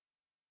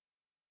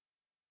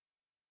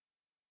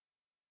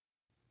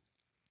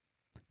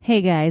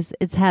Hey guys,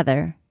 it's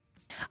Heather.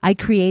 I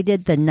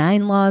created the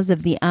 9 laws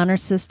of the honor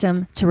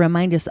system to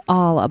remind us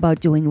all about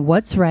doing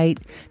what's right,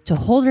 to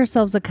hold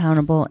ourselves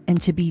accountable,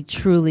 and to be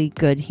truly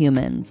good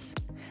humans.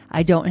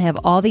 I don't have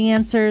all the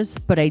answers,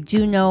 but I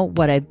do know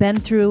what I've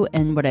been through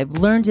and what I've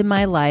learned in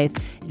my life.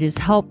 It has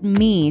helped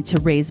me to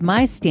raise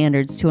my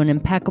standards to an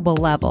impeccable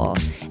level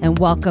and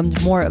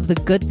welcomed more of the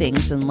good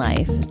things in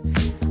life.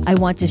 I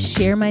want to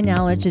share my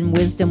knowledge and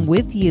wisdom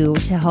with you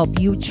to help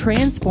you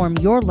transform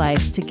your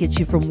life to get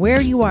you from where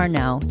you are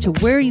now to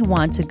where you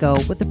want to go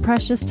with the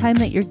precious time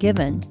that you're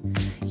given.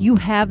 You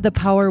have the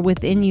power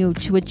within you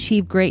to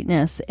achieve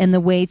greatness, and the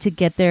way to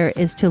get there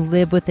is to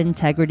live with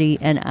integrity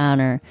and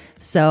honor.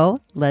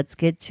 So let's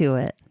get to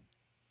it.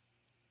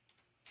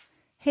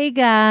 Hey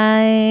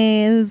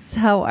guys,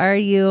 how are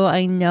you?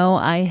 I know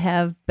I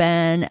have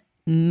been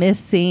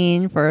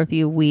missing for a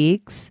few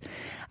weeks.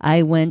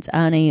 I went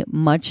on a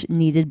much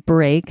needed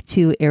break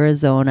to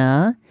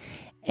Arizona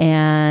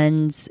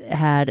and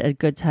had a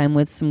good time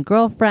with some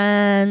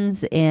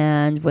girlfriends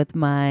and with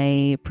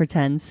my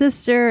pretend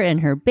sister and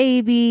her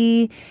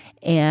baby.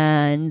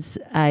 And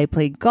I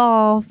played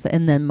golf,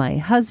 and then my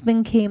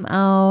husband came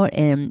out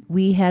and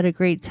we had a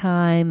great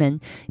time,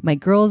 and my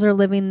girls are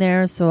living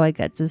there, so I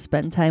got to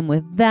spend time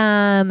with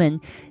them,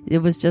 and it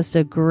was just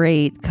a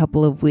great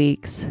couple of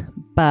weeks.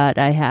 But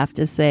I have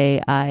to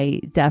say,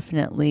 I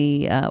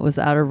definitely was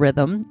out of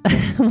rhythm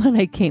when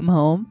I came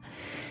home.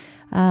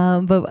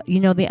 But, you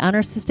know, the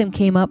honor system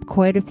came up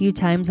quite a few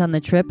times on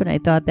the trip, and I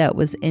thought that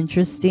was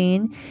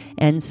interesting.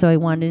 And so I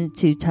wanted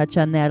to touch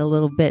on that a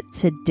little bit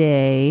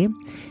today.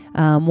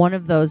 One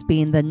of those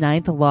being the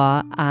 9th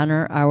law,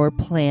 honor our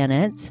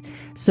planet.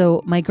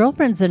 So my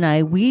girlfriends and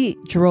I, we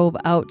drove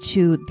out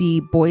to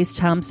the Boyce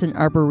Thompson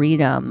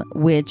Arboretum,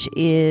 which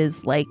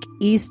is like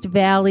east of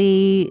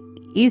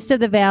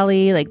the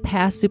valley, like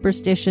past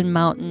Superstition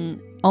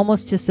Mountain,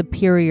 almost to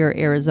Superior,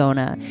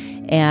 Arizona.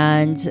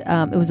 And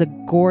it was a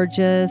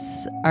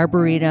gorgeous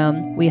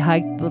arboretum. We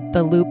hiked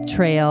the Loop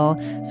Trail,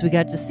 so we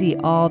got to see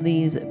all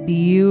these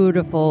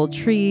beautiful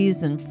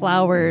trees and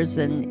flowers,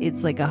 and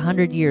it's like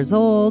 100 years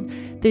old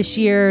this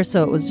year,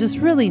 so it was just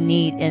really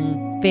neat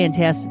and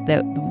fantastic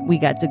that we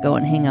got to go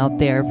and hang out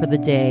there for the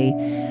day.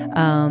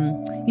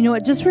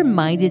 It just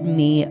reminded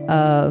me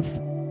of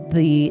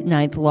the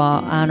 9th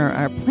law, honor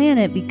our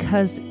planet,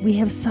 because we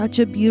have such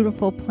a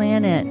beautiful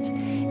planet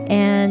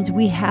and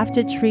we have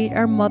to treat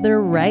our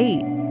mother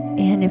right.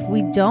 And if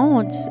we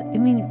don't,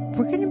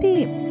 we're going to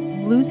be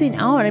losing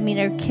out.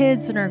 Our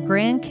kids and our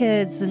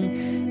grandkids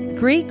and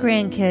great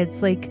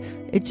grandkids,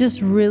 it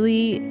just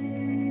really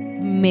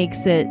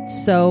makes it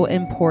so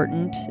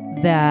important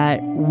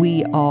that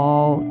we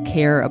all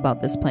care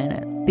about this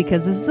planet.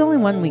 Because this is the only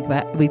one we've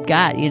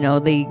got.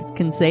 They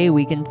can say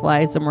we can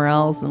fly somewhere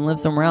else and live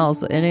somewhere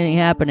else. It ain't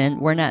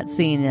happening. We're not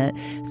seeing it.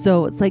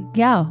 So it's like,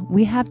 yeah,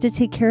 we have to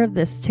take care of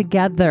this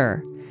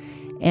together.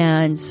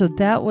 And so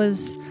that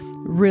was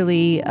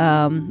really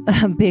a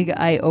big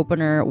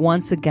eye-opener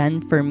once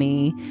again for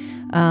me.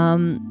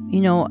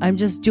 I'm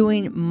just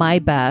doing my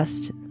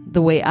best.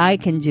 The way I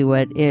can do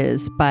it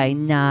is by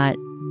not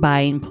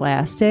buying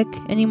plastic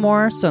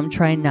anymore. So I'm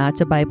trying not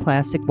to buy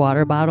plastic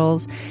water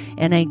bottles.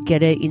 And I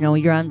get it,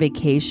 you're on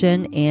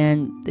vacation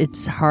and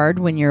it's hard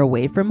when you're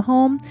away from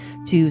home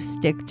to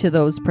stick to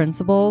those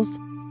principles.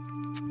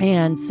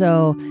 And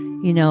so,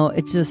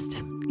 it's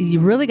just, you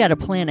really got to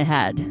plan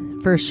ahead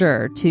for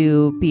sure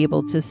to be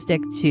able to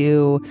stick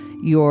to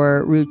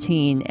your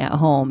routine at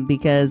home,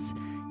 because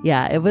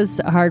yeah, it was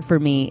hard for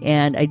me,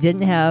 and I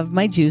didn't have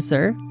my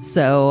juicer,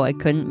 so I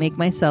couldn't make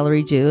my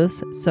celery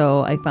juice.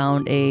 So I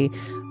found a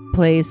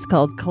place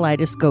called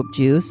Kaleidoscope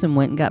Juice and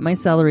went and got my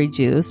celery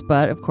juice,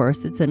 but of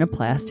course it's in a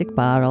plastic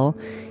bottle,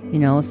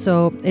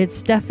 so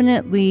it's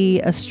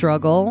definitely a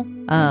struggle.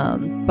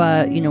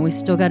 But we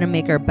still got to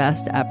make our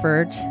best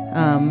effort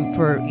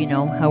for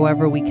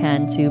however we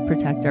can to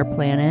protect our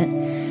planet.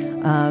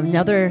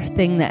 Another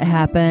thing that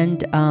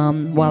happened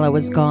while I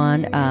was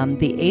gone,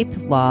 the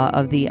 8th law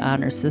of the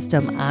honor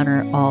system,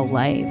 honor all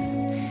life.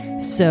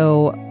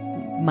 So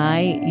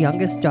my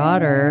youngest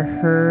daughter,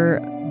 her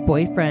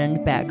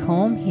boyfriend back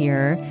home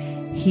here,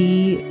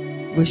 he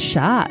was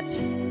shot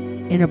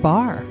in a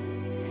bar,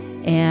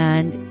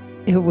 and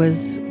it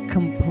was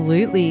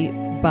completely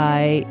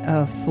by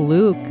a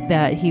fluke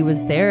that he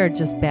was there,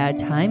 just bad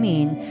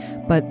timing.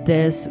 But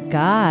this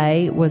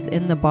guy was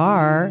in the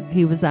bar,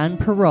 he was on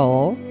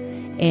parole,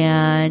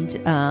 and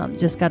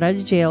just got out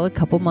of jail a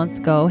couple months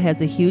ago,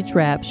 has a huge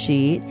rap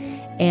sheet,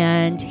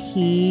 and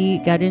he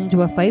got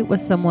into a fight with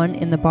someone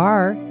in the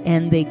bar,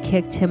 and they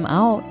kicked him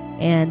out.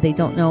 And they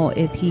don't know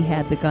if he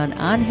had the gun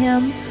on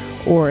him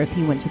or if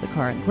he went to the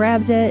car and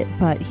grabbed it,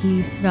 but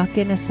he snuck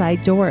in a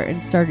side door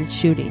and started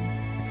shooting.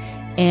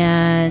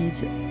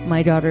 And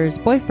my daughter's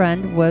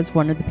boyfriend was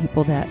one of the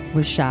people that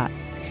was shot.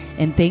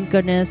 And thank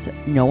goodness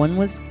no one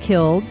was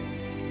killed.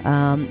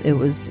 It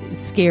was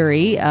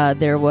scary.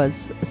 There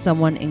was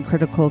someone in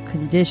critical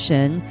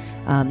condition.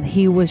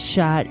 He was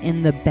shot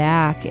in the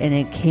back and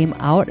it came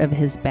out of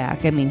his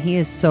back. I mean, he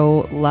is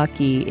so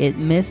lucky. It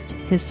missed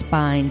his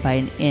spine by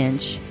an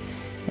inch.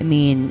 I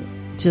mean,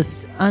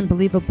 just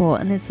unbelievable.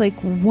 And it's like,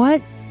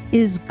 what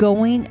is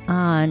going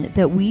on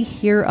that we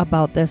hear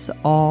about this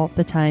all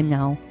the time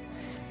now?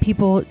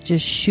 People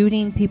just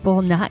shooting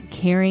people, not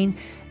caring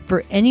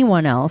for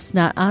anyone else,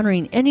 not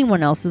honoring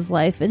anyone else's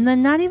life, and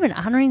then not even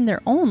honoring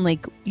their own.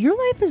 Like, your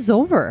life is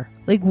over.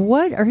 Like,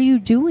 what are you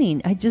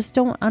doing? I just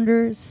don't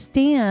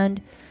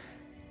understand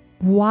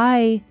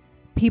why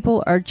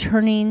people are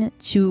turning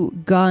to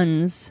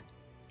guns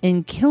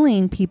and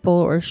killing people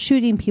or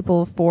shooting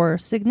people for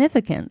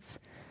significance.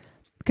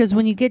 Because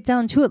when you get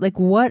down to it, like,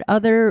 what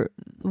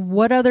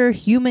other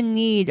human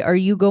need are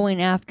you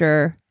going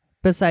after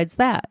besides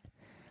that?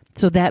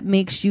 So that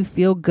makes you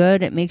feel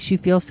good. It makes you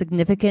feel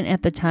significant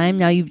at the time.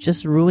 Now you've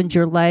just ruined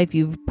your life.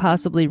 You've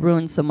possibly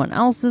ruined someone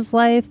else's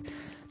life.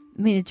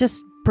 I mean, it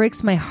just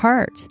breaks my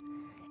heart.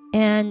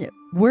 And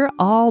we're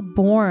all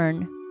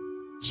born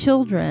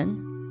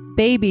children,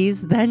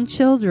 babies, then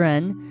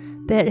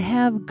children that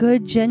have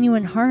good,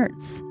 genuine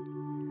hearts.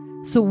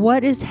 So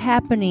what is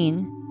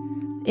happening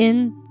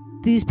in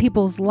these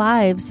people's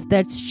lives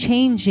that's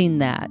changing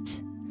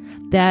that?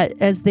 That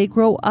as they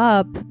grow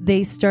up,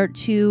 they start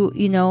to,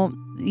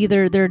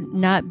 either they're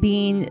not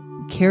being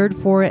cared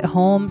for at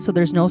home, so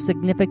there's no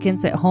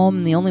significance at home,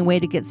 and the only way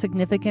to get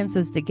significance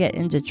is to get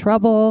into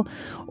trouble,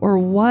 or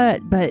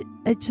what. But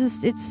it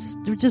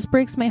just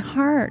breaks my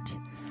heart.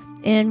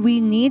 And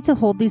we need to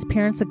hold these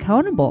parents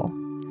accountable,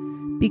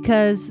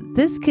 because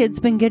this kid's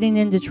been getting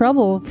into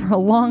trouble for a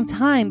long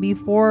time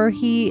before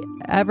he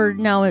ever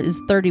now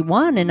is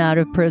 31 and out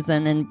of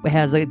prison and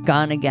has a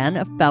gun again,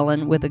 a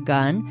felon with a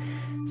gun.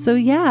 So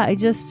yeah, it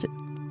just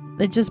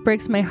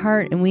breaks my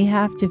heart, and we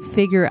have to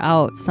figure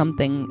out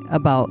something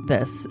about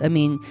this. I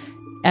mean,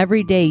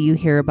 every day you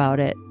hear about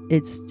it.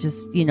 It's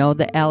just,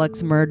 the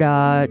Alex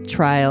Murdaugh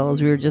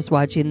trials. We were just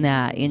watching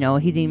that. He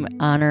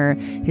didn't honor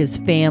his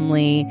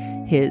family,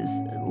 his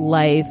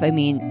life. I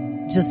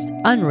mean, just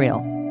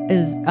unreal. It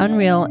is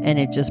unreal, and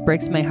it just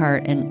breaks my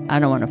heart, and I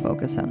don't want to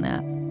focus on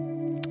that.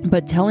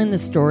 But telling the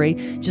story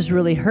just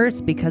really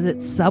hurts because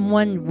it's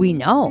someone we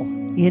know.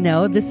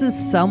 This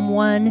is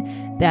someone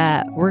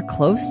that we're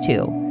close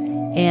to.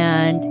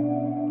 And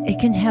it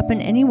can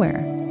happen anywhere.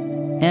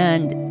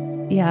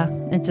 And yeah,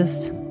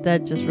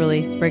 that just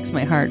really breaks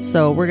my heart.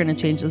 So we're going to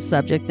change the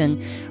subject,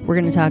 and we're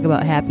going to talk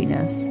about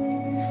happiness,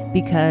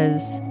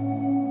 because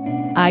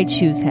I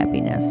choose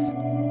happiness,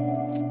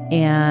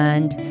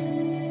 and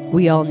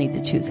we all need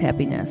to choose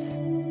happiness.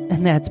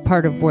 And that's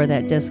part of where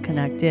that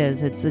disconnect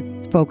is. It's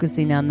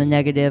focusing on the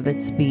negative.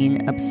 It's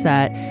being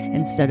upset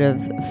instead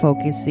of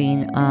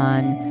focusing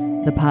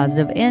on the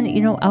positive. And,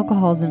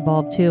 alcohol is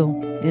involved too.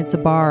 It's a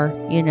bar,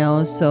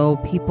 so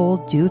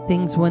people do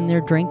things when they're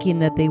drinking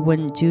that they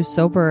wouldn't do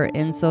sober.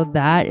 And so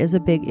that is a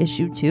big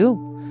issue too.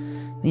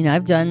 I mean,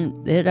 I've done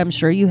it. I'm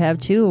sure you have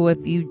too.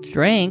 If you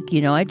drank,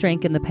 I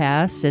drank in the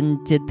past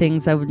and did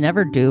things I would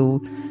never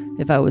do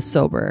if I was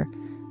sober.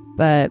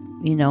 But,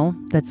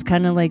 that's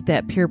kind of like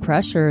that peer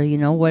pressure.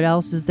 What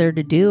else is there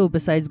to do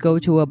besides go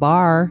to a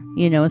bar,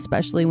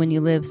 especially when you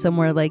live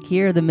somewhere like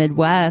here, the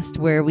Midwest,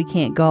 where we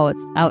can't go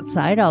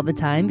outside all the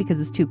time because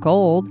it's too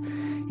cold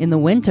in the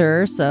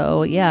winter.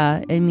 So,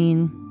 yeah, I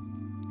mean,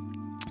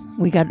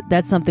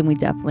 that's something we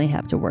definitely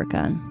have to work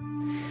on.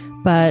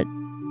 But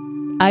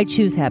I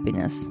choose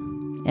happiness.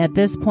 At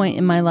this point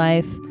in my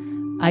life,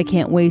 I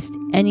can't waste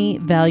any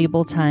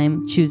valuable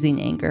time choosing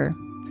anger.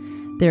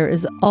 There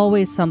is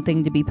always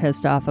something to be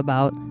pissed off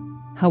about.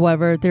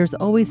 However, there's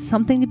always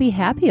something to be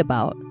happy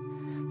about.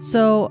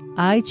 So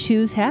I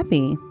choose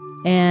happy.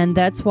 And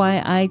that's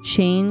why I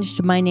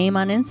changed my name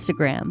on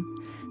Instagram.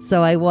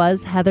 So I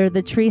was Heather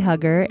the Tree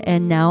Hugger,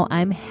 and now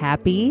I'm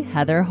Happy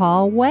Heather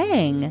Hall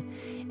Wang.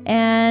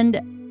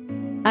 And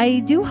I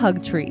do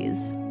hug trees,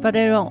 but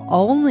I don't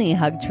only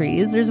hug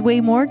trees. There's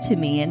way more to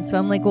me. And so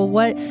I'm like, well,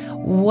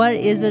 what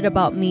is it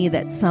about me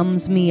that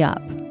sums me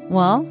up?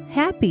 Well,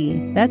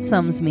 happy. That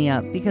sums me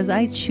up because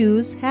I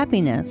choose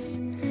happiness.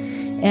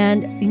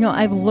 And,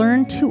 I've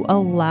learned to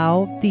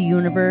allow the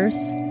universe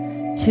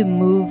to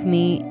move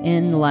me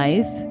in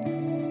life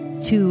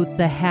to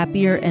the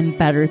happier and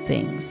better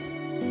things.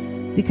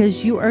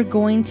 Because you are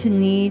going to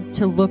need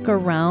to look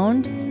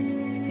around.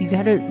 You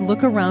got to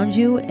look around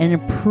you and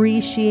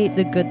appreciate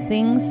the good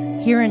things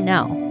here and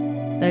now.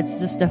 That's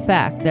just a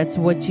fact. That's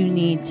what you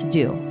need to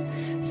do.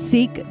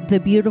 Seek the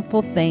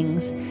beautiful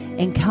things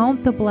and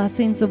count the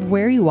blessings of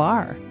where you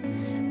are.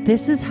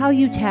 This is how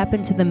you tap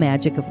into the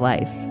magic of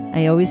life.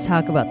 I always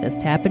talk about this.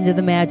 Tap into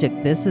the magic.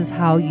 This is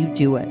how you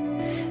do it.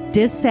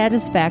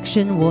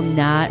 Dissatisfaction will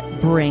not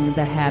bring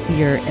the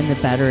happier and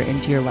the better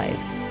into your life.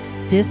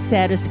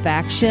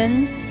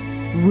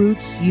 Dissatisfaction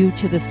roots you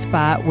to the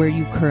spot where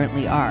you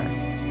currently are.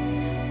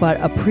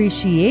 But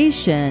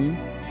appreciation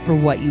for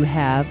what you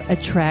have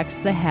attracts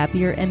the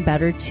happier and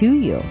better to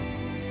you.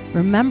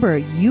 Remember,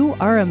 you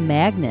are a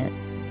magnet.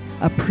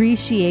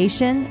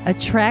 Appreciation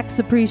attracts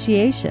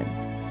appreciation.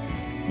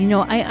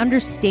 I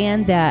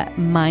understand that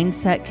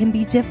mindset can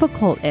be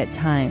difficult at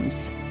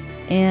times.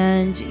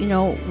 And,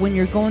 when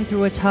you're going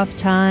through a tough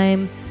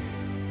time,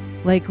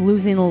 like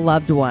losing a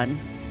loved one,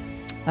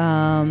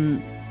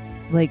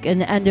 like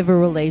an end of a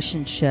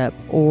relationship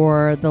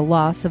or the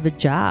loss of a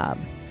job.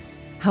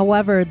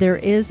 However, there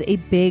is a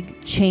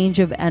big change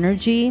of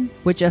energy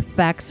which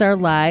affects our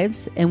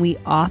lives, and we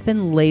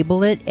often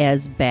label it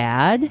as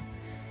bad,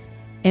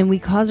 and we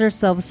cause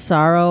ourselves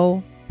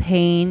sorrow,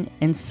 pain,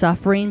 and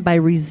suffering by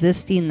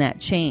resisting that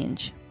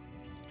change.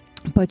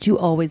 But you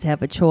always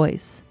have a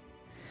choice.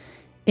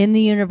 In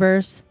the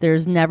universe,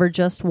 there's never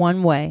just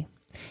one way,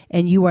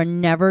 and you are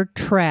never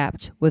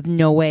trapped with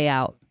no way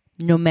out,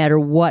 no matter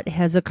what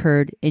has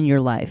occurred in your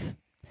life.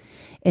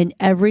 In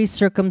every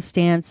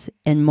circumstance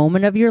and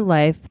moment of your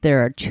life,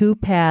 there are two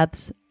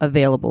paths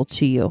available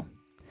to you.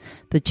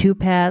 The two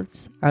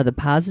paths are the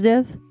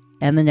positive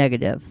and the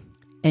negative,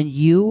 and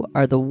you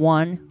are the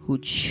one who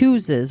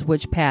chooses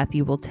which path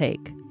you will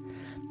take.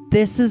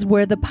 This is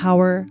where the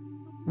power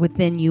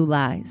within you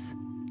lies.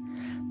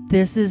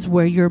 This is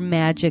where your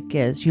magic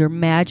is. Your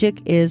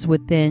magic is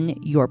within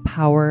your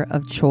power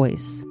of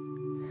choice.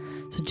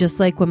 So just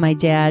like when my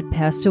dad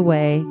passed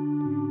away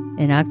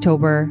in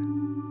October,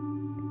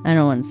 I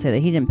don't want to say that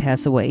he didn't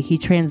pass away. He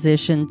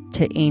transitioned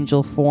to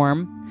angel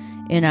form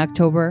in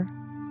October.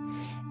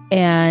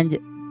 And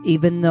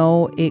even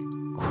though it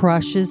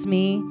crushes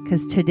me,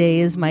 because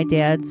today is my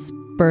dad's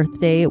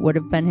birthday, it would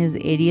have been his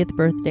 80th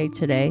birthday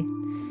today,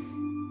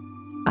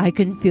 I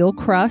can feel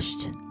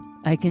crushed,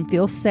 I can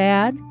feel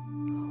sad,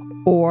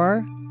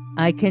 or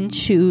I can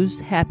choose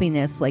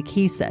happiness, like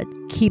he said,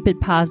 keep it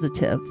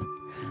positive.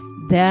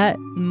 That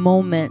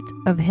moment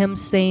of him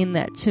saying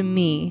that to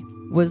me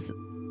was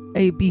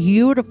a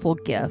beautiful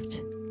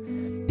gift,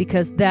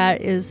 because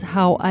that is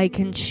how I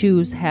can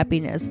choose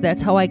happiness.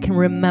 That's how I can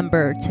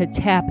remember to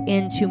tap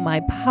into my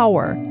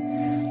power,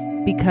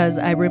 because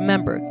I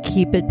remember,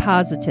 keep it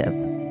positive.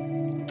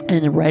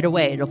 And right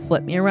away, it'll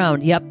flip me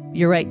around. Yep,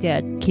 you're right,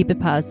 Dad. Keep it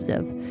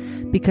positive.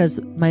 Because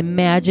my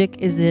magic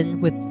is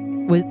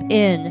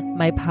within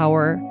my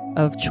power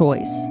of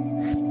choice.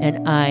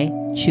 And I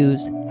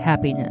choose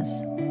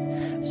happiness.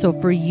 So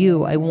for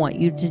you, I want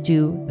you to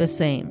do the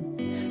same.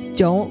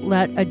 Don't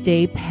let a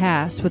day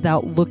pass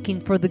without looking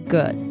for the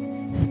good,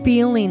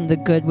 feeling the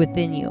good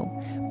within you,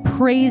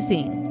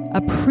 praising,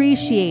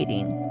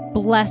 appreciating,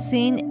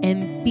 blessing,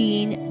 and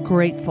being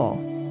grateful.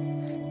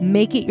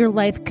 Make it your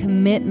life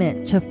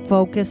commitment to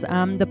focus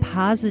on the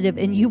positive,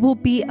 and you will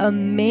be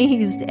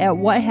amazed at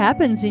what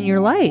happens in your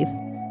life.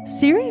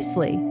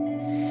 Seriously.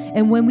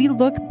 And when we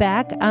look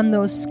back on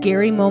those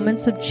scary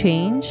moments of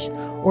change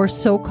or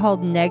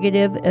so-called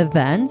negative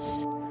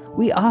events,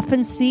 we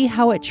often see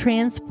how it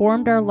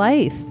transformed our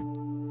life.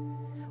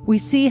 We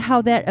see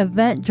how that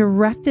event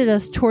directed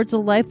us towards a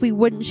life we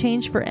wouldn't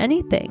change for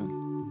anything.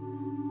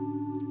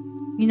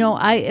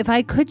 If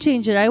I could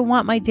change it, I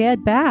want my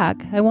dad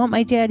back. I want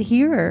my dad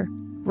here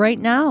right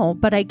now,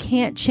 but I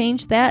can't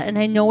change that. And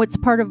I know it's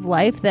part of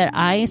life that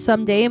I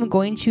someday am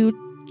going to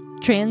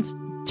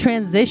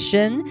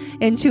transition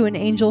into an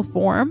angel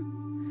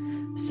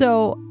form.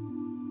 So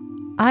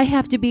I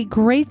have to be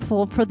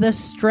grateful for the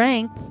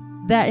strength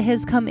that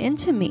has come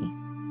into me,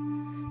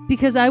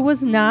 because I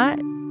was not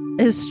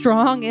as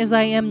strong as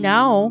I am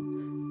now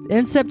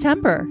in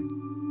September.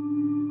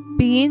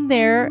 Being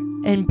there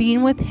and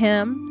being with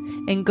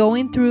him and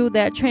going through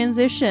that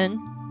transition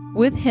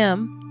with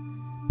him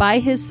by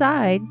his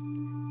side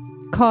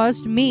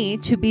caused me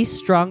to be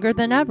stronger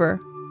than ever.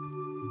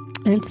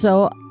 And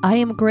so I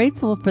am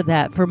grateful for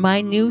that, for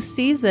my new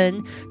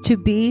season to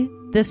be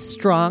this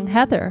strong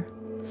Heather.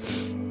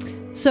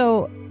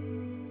 So,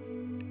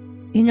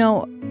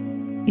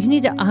 you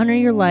need to honor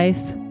your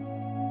life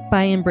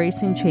by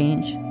embracing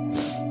change,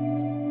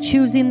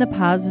 choosing the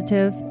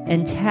positive,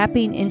 and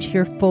tapping into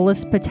your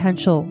fullest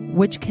potential,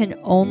 which can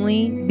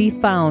only be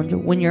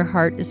found when your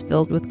heart is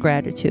filled with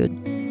gratitude.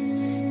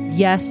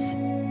 Yes,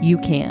 you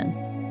can.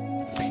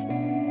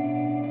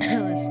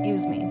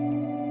 Excuse me.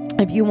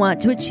 If you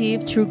want to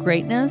achieve true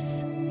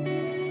greatness,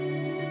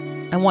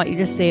 I want you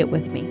to say it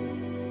with me.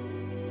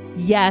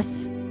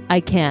 Yes, I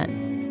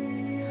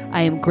can.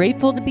 I am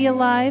grateful to be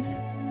alive,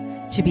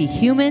 to be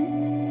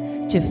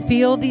human, to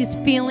feel these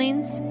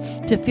feelings,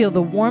 to feel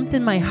the warmth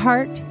in my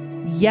heart.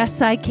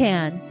 Yes, I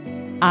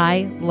can.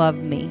 I love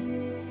me.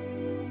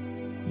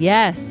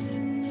 Yes,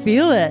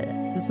 feel it.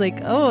 It's like,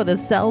 oh, the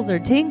cells are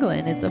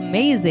tingling. It's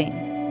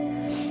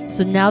amazing.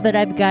 So now that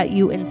I've got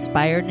you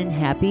inspired and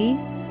happy,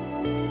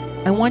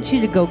 I want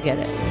you to go get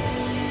it.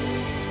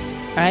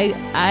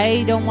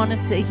 I don't want to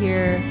sit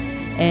here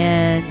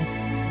and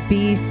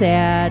be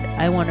sad.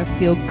 I want to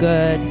feel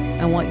good.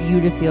 I want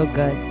you to feel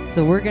good.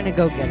 So we're going to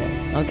go get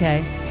it,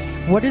 okay?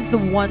 What is the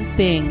one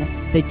thing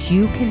that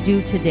you can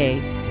do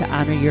today to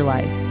honor your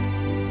life,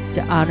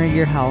 to honor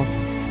your health,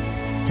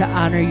 to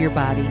honor your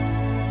body,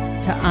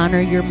 to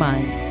honor your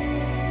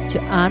mind, to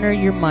honor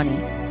your money,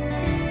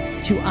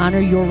 to honor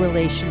your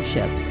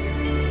relationships,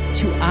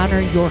 to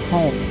honor your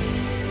home?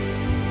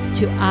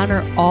 to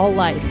honor all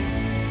life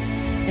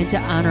and to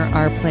honor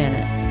our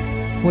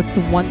planet? What's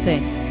the one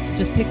thing?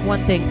 Just pick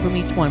one thing from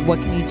each one.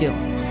 What can you do?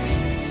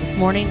 This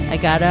morning, I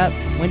got up,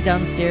 went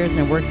downstairs,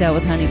 and worked out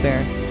with Honey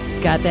Bear.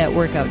 Got that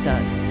workout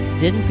done.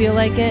 Didn't feel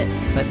like it,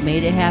 but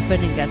made it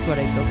happen, and guess what?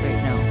 I feel great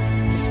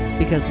now.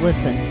 Because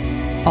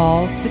listen,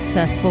 all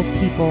successful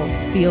people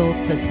feel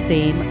the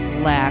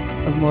same lack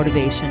of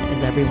motivation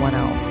as everyone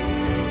else.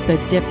 The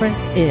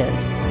difference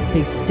is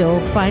they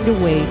still find a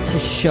way to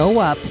show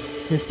up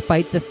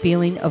despite the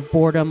feeling of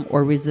boredom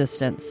or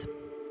resistance.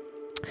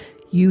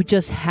 You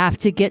just have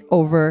to get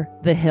over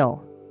the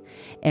hill.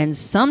 And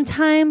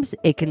sometimes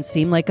it can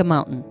seem like a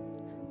mountain.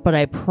 But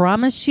I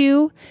promise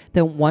you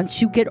that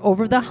once you get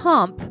over the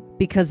hump,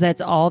 because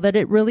that's all that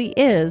it really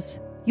is,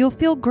 you'll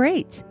feel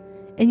great.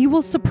 And you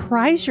will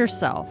surprise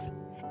yourself.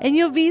 And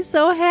you'll be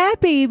so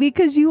happy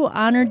because you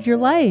honored your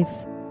life.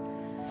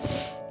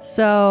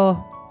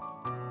 So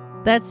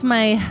that's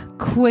my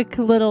quick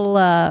little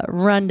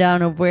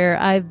rundown of where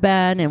I've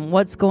been and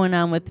what's going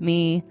on with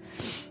me.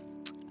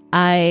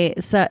 I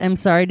am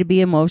sorry to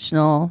be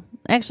emotional.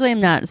 Actually, I'm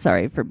not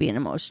sorry for being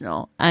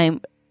emotional.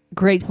 I'm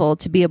grateful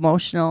to be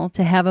emotional,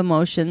 to have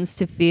emotions,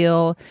 to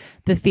feel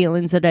the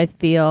feelings that I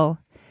feel,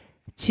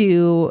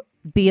 to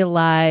be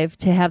alive,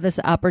 to have this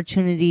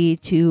opportunity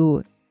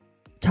to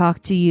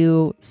talk to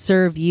you,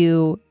 serve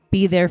you,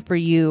 be there for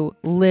you,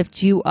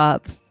 lift you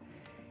up.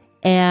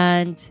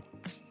 And,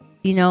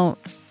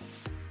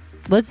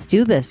 let's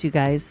do this, you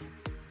guys,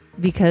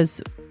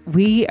 because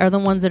we are the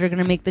ones that are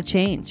going to make the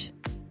change.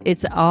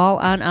 It's all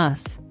on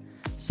us.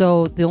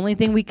 So the only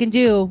thing we can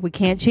do, we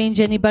can't change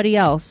anybody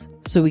else.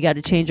 So we got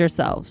to change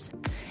ourselves.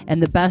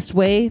 And the best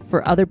way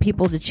for other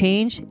people to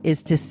change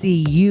is to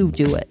see you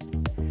do it.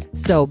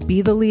 So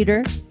be the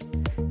leader,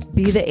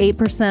 be the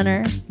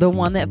 8%er, the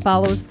one that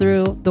follows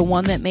through, the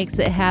one that makes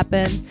it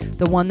happen,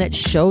 the one that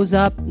shows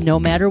up no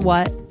matter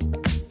what,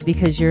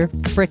 because you're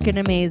freaking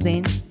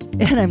amazing.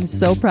 And I'm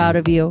so proud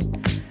of you.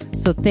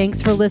 So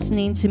thanks for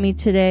listening to me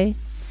today.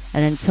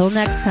 And until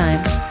next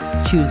time,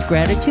 choose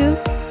gratitude,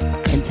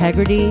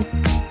 integrity,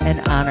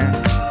 and honor.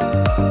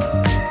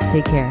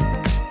 Take care.